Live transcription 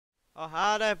Oh,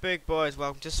 hi there, big boys.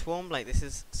 Welcome to Swarmlake. This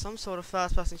is some sort of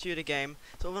first-person shooter game,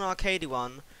 sort of an arcadey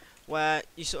one, where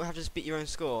you sort of have to just beat your own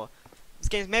score. This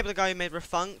game's made by the guy who made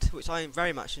Refunct, which I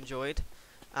very much enjoyed.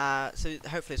 So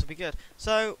hopefully this will be good.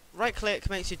 So right-click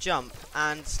makes you jump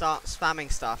and start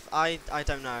spamming stuff. I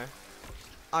don't know.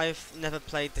 I've never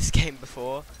played this game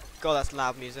before. God, that's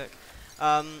loud music.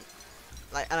 And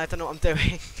I don't know what I'm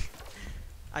doing.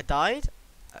 I died.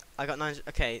 I got 9.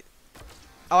 Okay.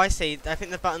 Oh, I see. I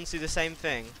think the buttons do the same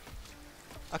thing.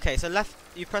 Okay, so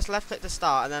you press left click to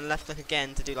start, and then left click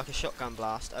again to do like a shotgun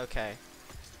blast. Okay.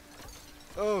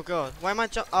 Oh god, why am I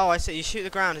jump? Oh, I see. You shoot the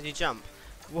ground and you jump.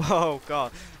 Whoa,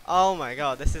 god. Oh my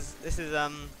god, this is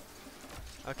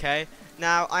Okay.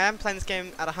 Now I am playing this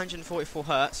game at 144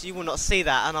 Hz. You will not see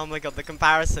that, and oh my god, the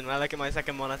comparison when I look at my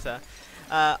second monitor.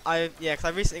 Because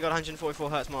I recently got a 144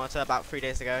 Hz monitor about 3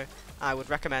 days ago. I would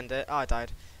recommend it. Oh, I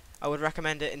died. I would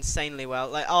recommend it insanely well.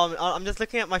 Like, I'm just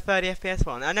looking at my 30 FPS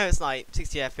one. I know it's like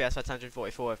 60 FPS at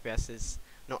 144 FPS is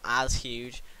not as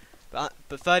huge, but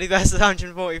 30 versus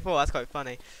 144, that's quite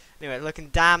funny. Anyway, looking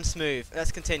damn smooth.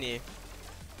 Let's continue.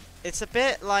 It's a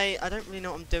bit like I don't really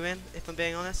know what I'm doing, if I'm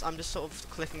being honest. I'm just sort of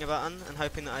clicking a button and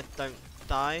hoping that I don't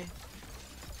die.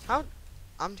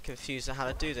 I'm confused on how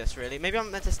to do this really. Maybe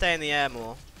I'm meant to stay in the air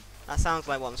more. That sounds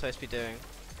like what I'm supposed to be doing.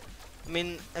 I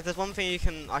mean, if there's one thing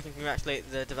I can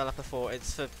congratulate the developer for,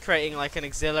 it's for creating like an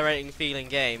exhilarating feeling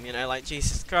game, you know, like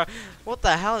Jesus Christ. What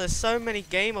the hell, there's so many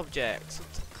game objects.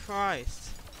 What the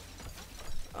Christ.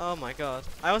 Oh my god.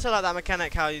 I also like that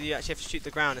mechanic how you actually have to shoot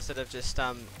the ground instead of just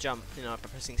jump, you know, by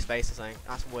pressing space or something.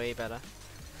 That's way better.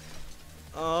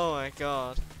 Oh my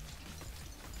god.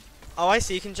 Oh, I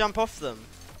see, you can jump off them.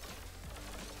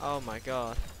 Oh my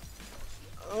god.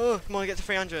 Oh, come on, get to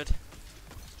 300.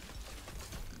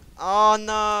 Oh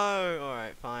no!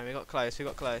 Alright, fine, we got close,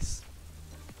 Well,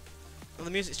 the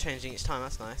music's changing each time,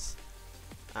 that's nice.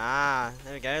 Ah,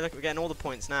 there we go, look, we're getting all the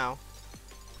points now.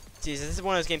 Jesus, this is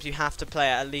one of those games you have to play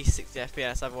at least 60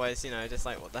 FPS, otherwise, you know, just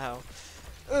like, what the hell.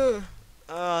 Ugh.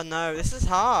 Oh no, this is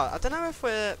hard. I don't know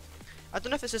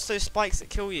if it's just those spikes that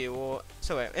kill you, or...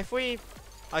 So wait,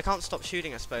 I can't stop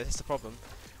shooting, I suppose, that's the problem.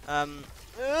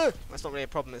 That's not really a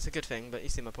problem, it's a good thing, but you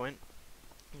see my point.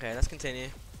 Okay, let's continue.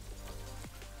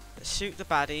 Shoot the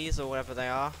baddies or whatever they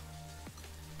are.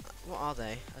 What are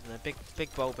they? I don't know.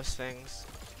 Big bulbous things.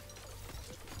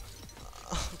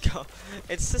 Oh god,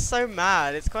 it's just so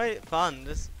mad. It's quite fun.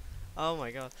 Just oh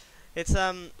my god, it's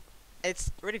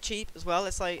really cheap as well.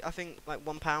 It's like I think like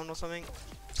 £1 or something.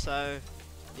 So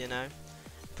you know,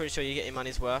 pretty sure you get your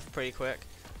money's worth pretty quick.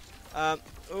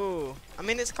 Ooh, I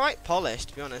mean it's quite polished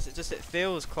to be honest. It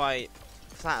feels quite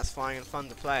satisfying and fun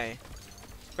to play.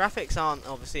 Graphics aren't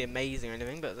obviously amazing or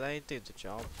anything, but they do the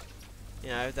job. You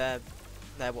know, they're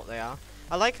what they are.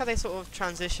 I like how they sort of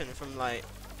transition from like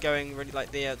going really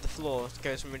like the floor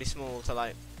goes from really small to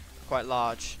like quite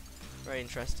large. Very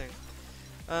interesting.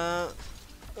 Oh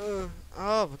my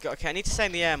god. Okay, I need to stay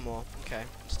in the air more. Okay,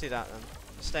 let's do that then.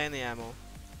 Stay in the air more.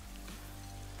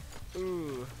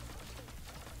 Ooh.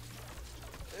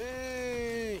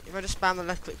 If I just spam the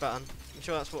left click button, I'm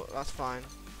sure that's fine.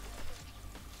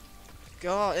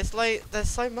 God, it's like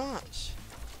there's so much.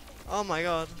 Oh my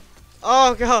god.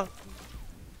 Oh god.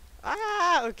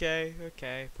 Ah, okay,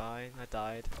 fine. I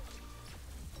died.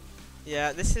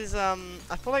 Yeah, this is I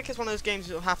feel like it's one of those games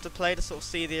you'll have to play to sort of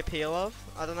see the appeal of.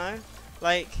 I don't know.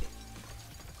 Like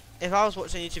if I was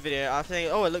watching a YouTube video, I think,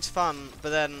 oh, it looks fun,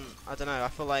 but then I don't know. I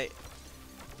feel like,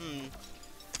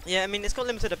 yeah, I mean, it's got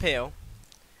limited appeal,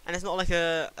 and it's not like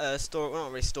a story, well, not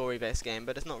really story-based game,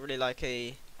 but it's not really like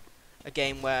a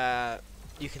game where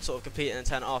you can sort of complete it and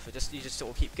turn it off. You just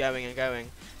sort of keep going and going.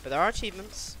 But there are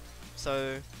achievements,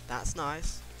 so that's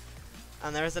nice.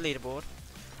 And there is a leaderboard.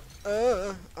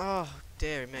 Oh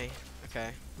dear me. Okay,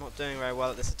 not doing very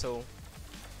well at this at all.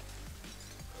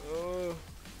 Oh,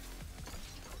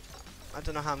 I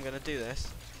don't know how I'm gonna do this.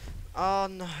 Oh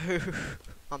no,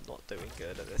 I'm not doing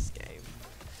good at this game.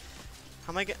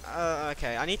 How am I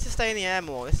okay, I need to stay in the air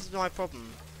more. This is my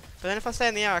problem. But then if I stay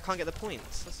in the air, I can't get the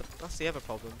points. That's the other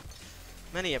problem.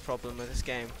 Many a problem with this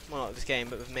game. Well, not with this game,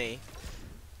 but with me.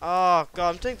 Oh god,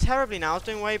 I'm doing terribly now. I was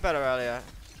doing way better earlier.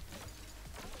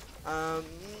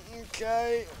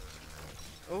 Okay.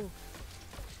 Oh,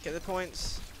 get the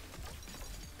points.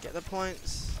 Get the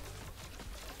points.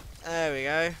 There we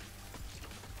go.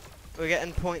 We're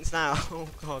getting points now. Oh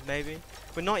god, maybe.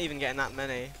 We're not even getting that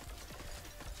many.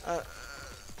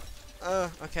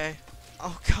 Okay.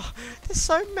 Oh god, there's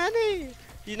so many!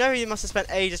 You know you must have spent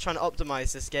ages trying to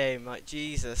optimize this game, like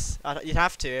Jesus. You'd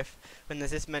have to when there's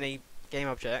this many game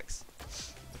objects.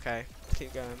 Okay,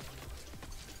 keep going.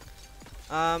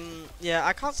 Yeah,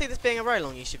 I can't see this being a very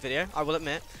long YouTube video, I will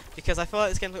admit, because I feel like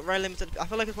this game's got very limited. I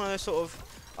feel like it's one of those sort of,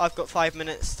 I've got 5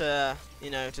 minutes to, you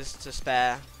know, just to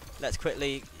spare. Let's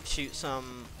quickly shoot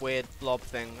some weird blob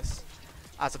things,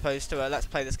 as opposed to let's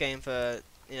play this game for,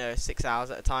 you know, 6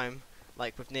 hours at a time,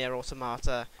 like with Nier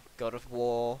Automata, God of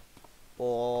War,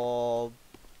 or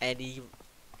any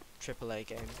AAA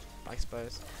game, I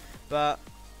suppose. But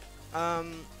God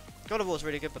of War's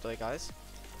really good, by the way, guys.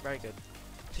 Very good.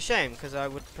 It's a shame because I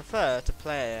would prefer to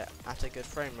play it at a good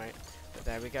frame rate, but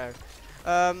there we go.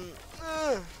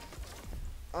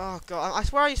 Oh god, I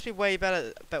swear I used to be way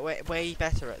better, but way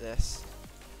better at this.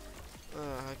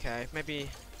 Okay, maybe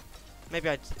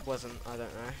I wasn't. I don't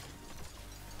know.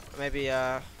 Maybe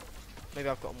maybe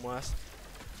I've gotten worse.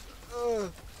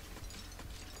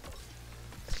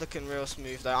 It's looking real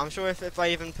smooth though. I'm sure if I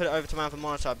even put it over to my other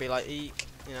monitor, I'd be like, eek.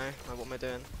 You know, like, what am I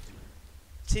doing?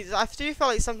 See, I do feel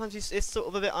like sometimes it's sort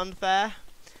of a bit unfair.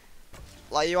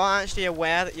 Like you are actually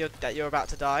aware that you're about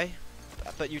to die,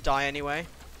 but you die anyway,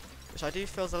 which I do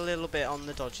feel is a little bit on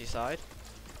the dodgy side.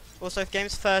 Also, the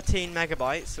game's 13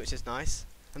 megabytes, which is nice.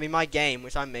 I mean, my game,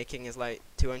 which I'm making, is like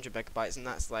 200 megabytes, and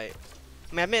that's like.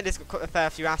 I mean, I admit it's got quite a fair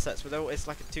few assets, but it's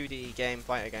like a 2D game,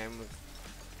 fighter game. With,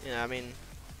 you know, I mean,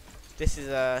 this is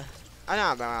a. I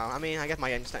don't know. I mean, I guess my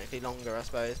game's technically longer, I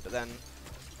suppose, but then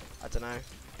I don't know.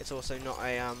 It's also not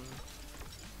a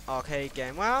arcade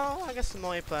game. Well, I guess the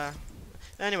multiplayer.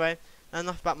 Anyway,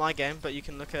 enough about my game. But you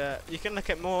can look at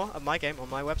more of my game on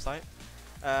my website.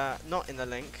 Not in the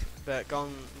link, but go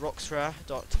on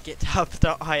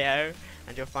roxra.github.io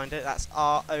and you'll find it. That's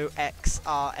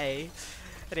ROXRA.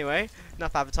 Anyway,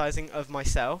 enough advertising of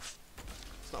myself.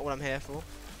 It's not what I'm here for.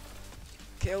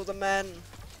 Kill the men.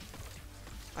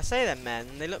 I say they're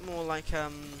men. They look more like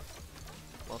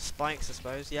well, spikes, I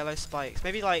suppose. Yellow spikes.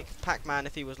 Maybe like Pac-Man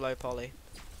if he was low poly.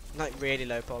 Like really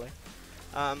low poly.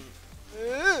 I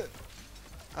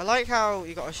like how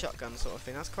you got a shotgun sort of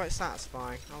thing. That's quite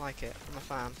satisfying. I like it. I'm a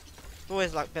fan. I've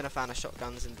always been a fan of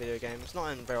shotguns in video games.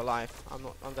 Not in real life. I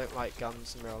don't like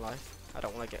guns in real life. I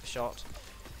don't want to get shot.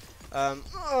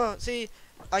 See,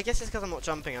 I guess it's because I'm not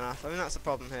jumping enough. I mean, that's the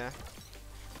problem here.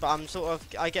 But I'm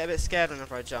I get a bit scared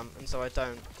whenever I jump, and so I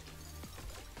don't.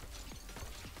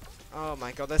 Oh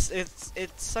my god, it's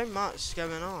so much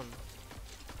going on.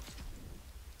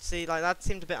 See, like, that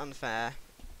seemed a bit unfair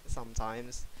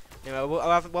sometimes. Anyway,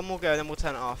 I'll have one more go, then we'll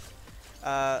turn it off.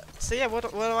 So yeah, what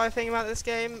do I think about this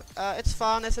game? It's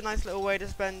fun. It's a nice little way to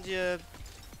spend a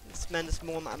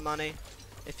small amount of money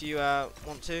if you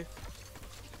want to.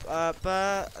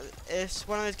 But it's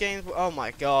one of those games. Oh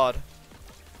my god.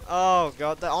 Oh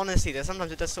god. Honestly,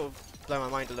 sometimes it does sort of blow my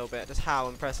mind a little bit. Just how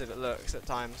impressive it looks at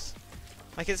times.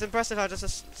 Like, it's impressive how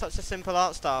just such a simple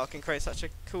art style can create such a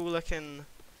cool looking,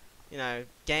 you know,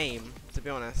 game. To be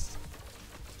honest,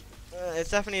 it's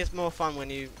definitely more fun when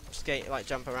you skate, like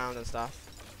jump around and stuff.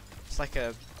 It's like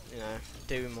a, you know,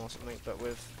 Doom or something, but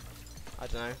with, I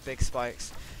don't know, big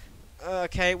spikes.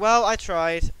 Okay, well, I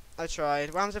tried. What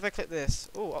happens if I click this?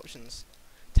 Oh, options.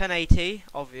 1080,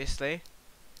 obviously.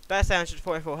 Better say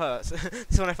 144 hertz.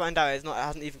 This one I find out it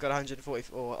hasn't even got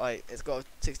 144. Like, it's got a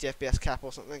 60 FPS cap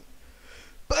or something.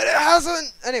 But it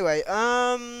hasn't. Anyway,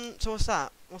 so what's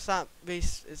that? What's that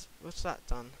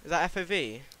done? Is that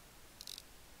FOV?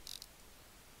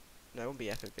 No, it won't be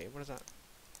FOV. What is that?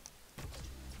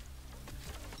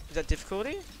 Is that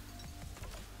difficulty?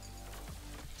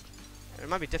 It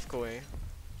might be difficulty.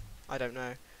 I don't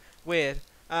know. Weird.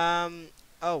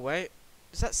 Oh wait.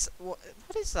 Is that what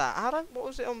is that? What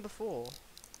was it on before?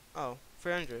 Oh,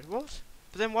 300. What?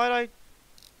 But then why did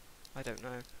I don't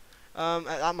know.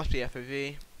 That must be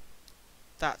FOV.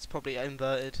 That's probably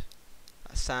inverted.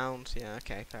 That sound. Yeah,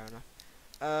 okay, fair enough.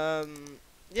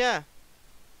 Yeah.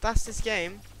 That's this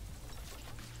game.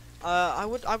 I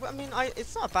mean,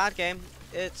 it's not a bad game.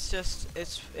 It's just,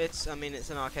 I mean, it's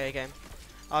an arcade game.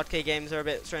 Arcade games are a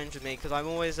bit strange with me because I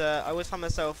always find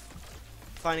myself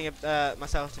finding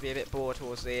myself to be a bit bored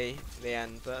towards the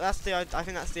end. But I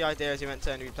think that's the idea, as you meant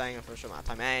to only be playing it for a short amount of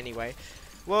time anyway.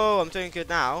 Whoa, I'm doing good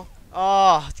now.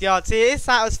 Oh god, see, it's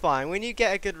satisfying when you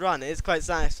get a good run. It's quite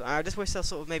satisfying. I just wish there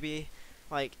sort of maybe,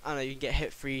 like, I don't know, you can get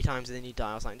hit 3 times and then you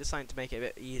die or something. Just something to make it a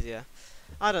bit easier.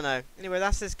 I don't know. Anyway,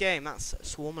 that's this game. That's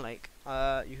Swarmlake.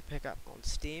 You can pick up on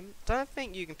Steam. Don't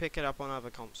think you can pick it up on other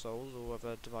consoles or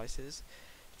other devices,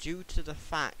 due to the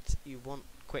fact you want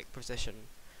quick precision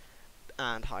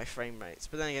and high frame rates.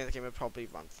 But then again, the game would probably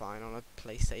run fine on a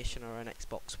PlayStation or an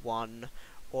Xbox One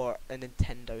or a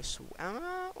Nintendo Switch.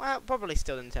 Well, probably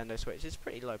still a Nintendo Switch. It's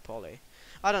pretty low poly.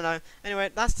 I don't know. Anyway,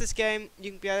 that's this game.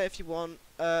 You can get it if you want.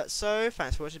 So,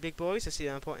 thanks for watching, big boys. I'll see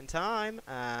you at a point in time,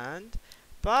 and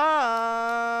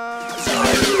Bye.